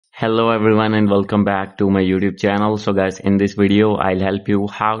Hello everyone and welcome back to my YouTube channel. So guys, in this video I'll help you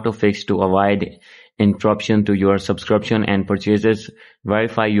how to fix to avoid interruption to your subscription and purchases,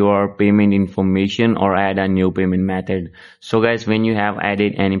 verify your payment information or add a new payment method. So guys, when you have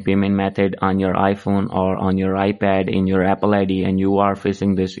added any payment method on your iPhone or on your iPad in your Apple ID and you are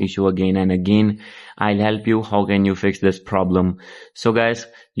facing this issue again and again, I'll help you how can you fix this problem. So guys,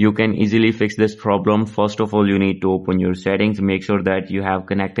 you can easily fix this problem. First of all, you need to open your settings, make sure that you have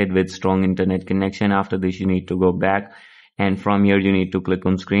connected with strong internet connection. After this, you need to go back, and from here you need to click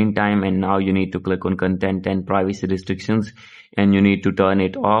on screen time, and now you need to click on content and privacy restrictions, and you need to turn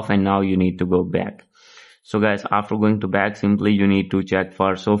it off, and now you need to go back. So guys, after going to back, simply you need to check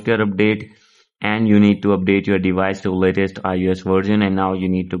for software update, and you need to update your device to latest iOS version, and now you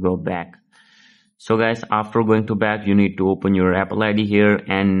need to go back. So guys, after going to back, you need to open your Apple ID here,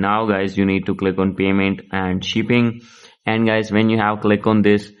 and now guys, you need to click on payment and shipping. And guys, when you have click on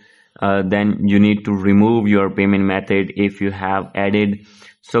this, then you need to remove your payment method if you have added.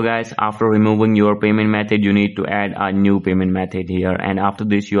 So guys, after removing your payment method, you need to add a new payment method here, and after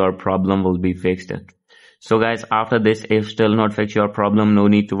this your problem will be fixed. So guys, after this, if still not fix your problem, no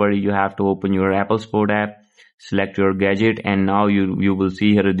need to worry. You have to open your Apple Sport app, select your gadget, and now you will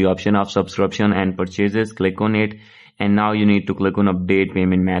see here the option of subscription and purchases. Click on it, and now you need to click on update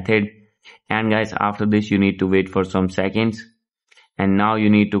payment method. And guys, after this you need to wait for some seconds, and now you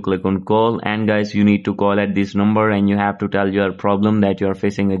need to click on call. And guys, you need to call at this number, and you have to tell your problem that you are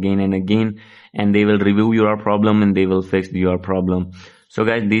facing again and again, and they will review your problem and they will fix your problem. So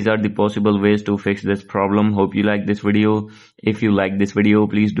guys, these are the possible ways to fix this problem. Hope you like this video. If you like this video,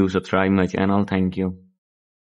 please do subscribe my channel. Thank you.